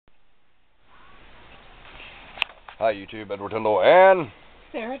Hi YouTube, Edward Tyndall and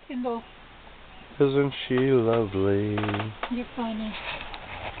Sarah Tyndall. Isn't she lovely? You're funny.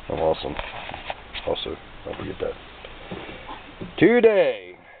 I'm awesome. Also, don't forget that.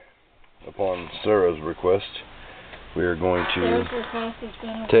 Today, upon Sarah's request, we are going to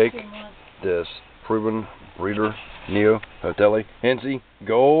take this proven breeder Neo Hotelli Hensie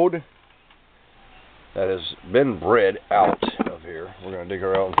Gold that has been bred out of here. We're going to dig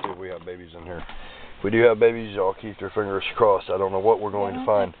her out and see if we have babies in here. If we do have babies, y'all keep your fingers crossed. I don't know what we're going to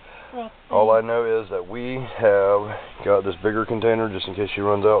find. All I know is that we have got this bigger container just in case she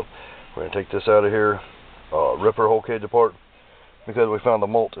runs out. We're going to take this out of here, rip her whole cage apart, because we found the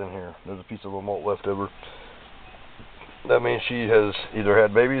molt in here. There's a piece of a molt left over. That means she has either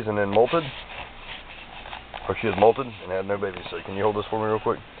had babies and then molted, or she has molted and had no babies. So can you hold this for me real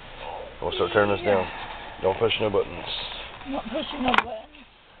quick? We'll start tearing this down. Don't push no buttons. Not pushing no buttons.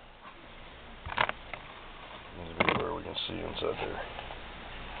 Needs to be where we can see inside there.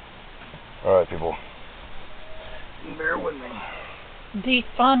 Alright people, bear with me. The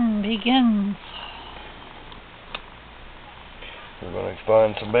fun begins. We're going to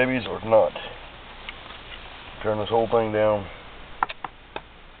find some babies or not. Turn this whole thing down.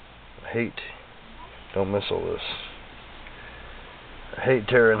 Don't miss all this. I hate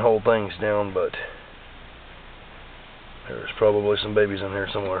tearing whole things down, but there's probably some babies in here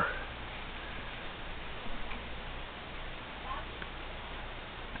somewhere.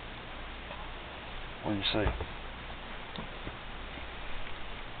 What do you see?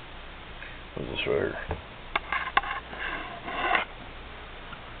 What's this right here?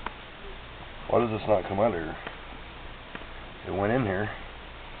 Why does this not come out of here? It went in here.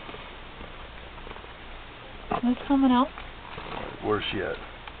 It's coming out. Where's she at?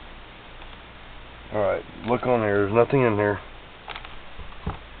 Alright, look on here. There's nothing in here.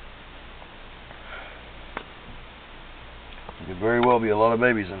 There could very well be a lot of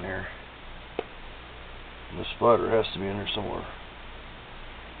babies in here. And the spider has to be in here somewhere.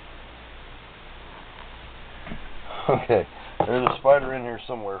 Okay, there's a spider in here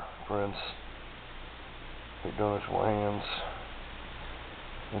somewhere, friends. Take donuts from my hands.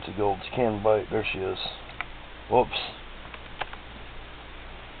 Hensie Gold's can bite. There she is. Whoops.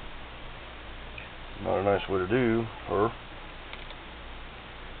 Not a nice way to do her.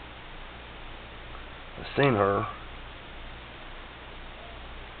 I've seen her.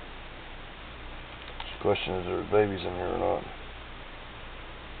 The question is, there babies in here or not?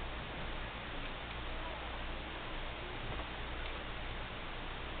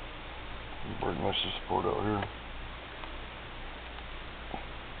 Bring this support out here.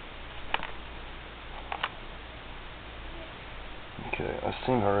 Okay, I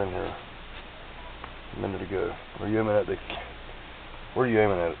seen her in here a minute ago. Where are you aiming at? Where are you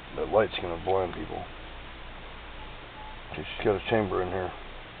aiming at? That light's gonna blind people. Okay, she's got a chamber in here.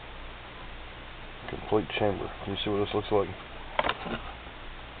 Complete chamber. Can you see what this looks like?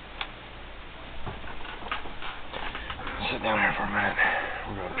 Sit down here for a minute.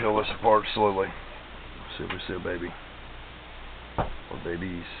 We're going to peel this apart slowly. See if we see a baby. Or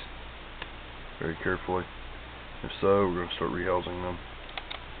babies. Very carefully. If so, we're going to start rehousing them.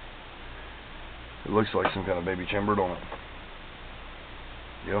 It looks like some kind of baby chamber, don't it?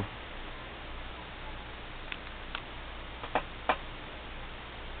 Yeah.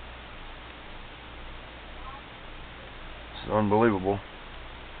 It's unbelievable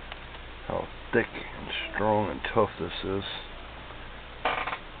how thick and strong and tough this is.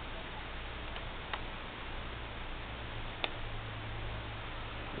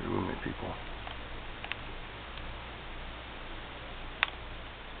 Bear with me, people.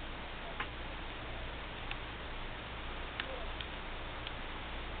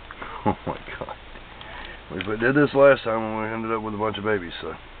 Oh my God. We did this last time when we ended up with a bunch of babies,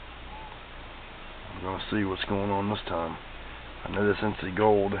 so we're going to see what's going on this time. I know this Hensie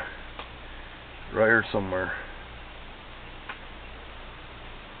Gold right here somewhere.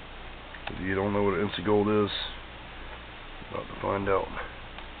 If you don't know what an Hensie Gold is, about to find out.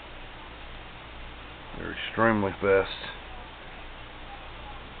 They're extremely fast.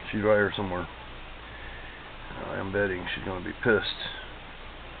 She's right here somewhere. I am betting she's going to be pissed.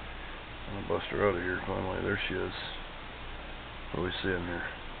 I'm going to bust her out of here finally. There she is. What do we see in here?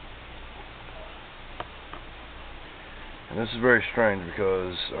 And this is very strange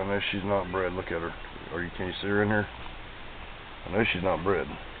because I know she's not bred. Look at her. Can you see her in here? I know she's not bred.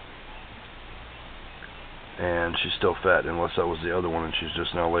 And she's still fat, unless that was the other one and she's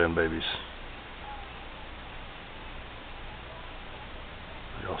just now laying babies.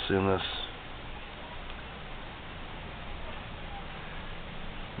 Y'all seeing this?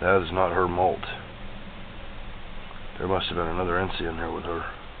 That is not her molt. There must have been another NC in there with her.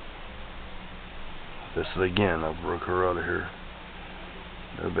 This is again, I broke her out of here.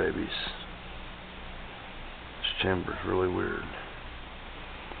 No babies. This chamber's really weird.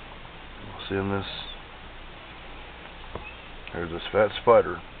 Seeing this? There's this fat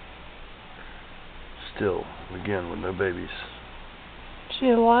spider. Still, again, with no babies. Is she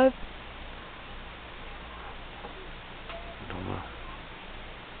alive? I don't know.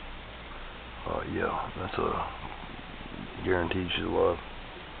 Yeah, that's a guaranteed she's alive.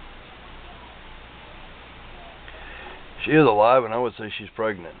 She is alive, and I would say she's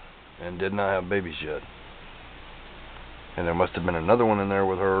pregnant and did not have babies yet. And there must have been another one in there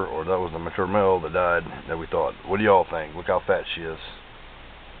with her, or that was the mature male that died that we thought. What do y'all think? Look how fat she is.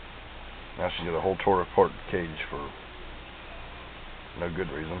 Now she's got a whole tore apart cage for no good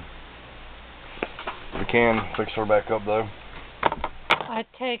reason. We can fix her back up though. I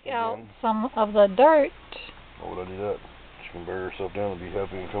take out some of the dirt. Why would I do that? She can bury herself down and be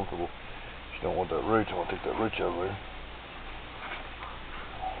happy and comfortable. She don't want that roach. I want to take that roach out of there.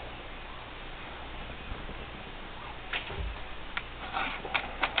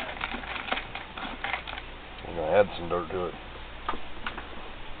 I'm going to add some dirt to it.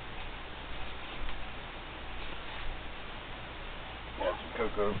 Add some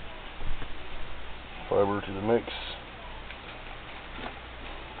cocoa fiber to the mix.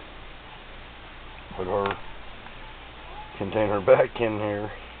 Put her container back in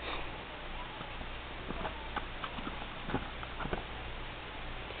here.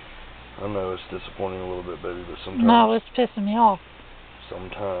 I know it's disappointing a little bit, baby, but sometimes... No, it's pissing me off.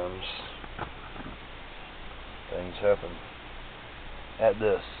 Sometimes things happen. At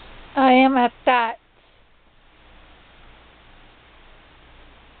this. I am at that.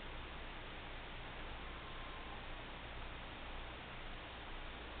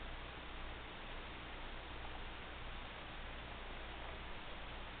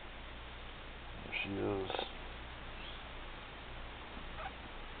 There she is.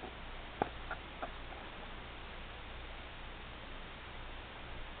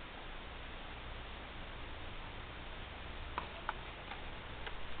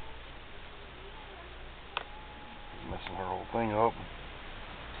 Messing her whole thing up.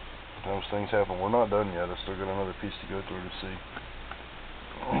 Sometimes things happen. We're not done yet. I still got another piece to go through to see.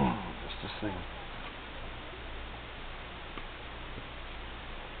 Just to see.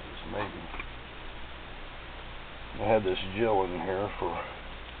 Just maybe. I had this gel in here for a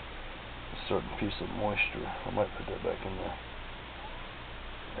certain piece of moisture. I might put that back in there.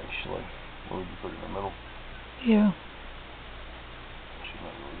 Actually, what would you put in the middle? Yeah. She's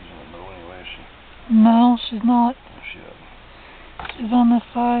not really using the middle anyway, is she? No, she's not. Oh, she isn't. She's on this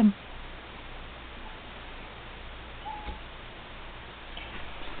side.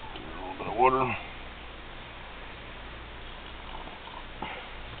 Give her a little bit of water.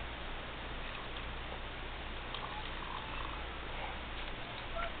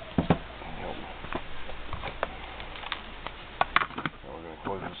 Now we're going to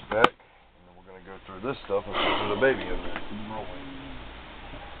close this back, and then we're going to go through this stuff and put the baby in there.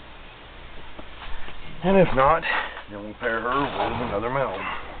 And if not, then we'll pair her with another male.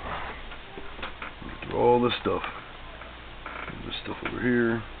 Go through all this stuff. This stuff over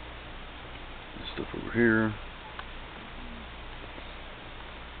here. This stuff over here.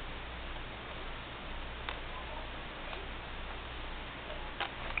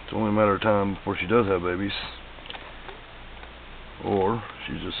 It's only a matter of time before she does have babies. Or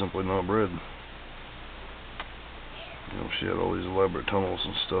she's just simply not bred. You know, she had all these elaborate tunnels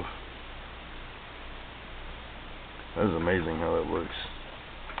and stuff. That is amazing how that looks.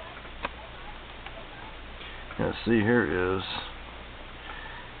 Yeah, see here is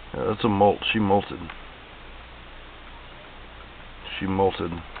that's a molt. She molted. She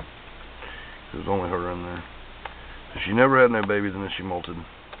molted. There's only her in there. So she never had no babies, and then she molted,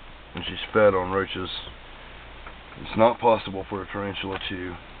 and she's fed on roaches. It's not possible for a tarantula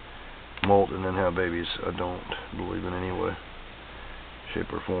to molt and then have babies. I don't believe in any way,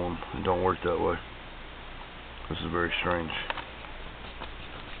 shape, or form. It don't work that way. This is very strange.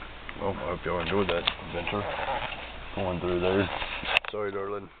 Well, I hope y'all enjoyed that adventure. Going through there. Sorry,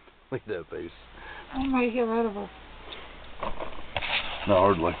 darling. Look at that face. I'm ready to get rid of her. Not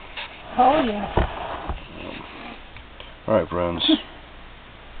hardly. Oh, yeah. Alright, friends.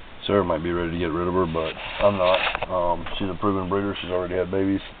 Sarah might be ready to get rid of her, but I'm not. She's a proven breeder. She's already had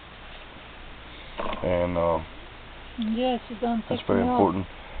babies. And yeah, she's done. that's very important.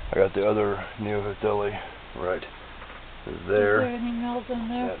 I got the other Neohoteli right there. Is there any males in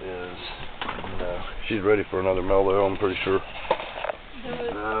there? That is. No. She's ready for another male though, I'm pretty sure.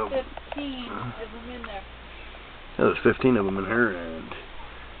 There was 15 of them in there. There's 15 of them in here, and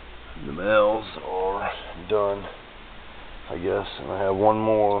the males are done, I guess. And I have one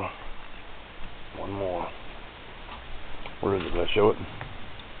more. Where is it? Did I show it?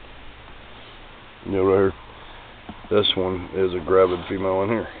 Yeah, right here. This one is a gravid female in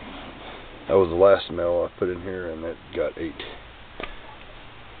here. That was the last male I put in here, and it got 8.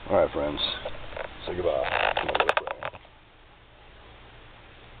 Alright, friends. Say goodbye.